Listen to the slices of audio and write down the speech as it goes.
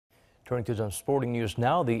Turning to some sporting news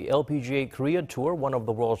now, the LPGA Korea Tour, one of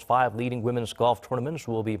the world's 5 leading women's golf tournaments,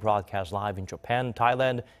 will be broadcast live in Japan,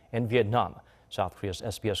 Thailand, and Vietnam. South Korea's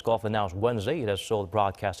SBS Golf announced Wednesday it has sold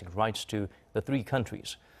broadcasting rights to the 3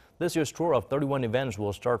 countries. This year's tour of 31 events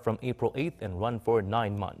will start from April 8th and run for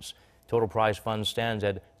 9 months. Total prize fund stands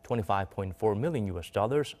at $25.4 million,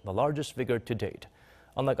 the largest figure to date.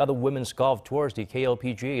 Unlike other women's golf tours, the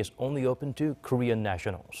KLPGA is only open to Korean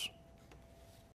nationals.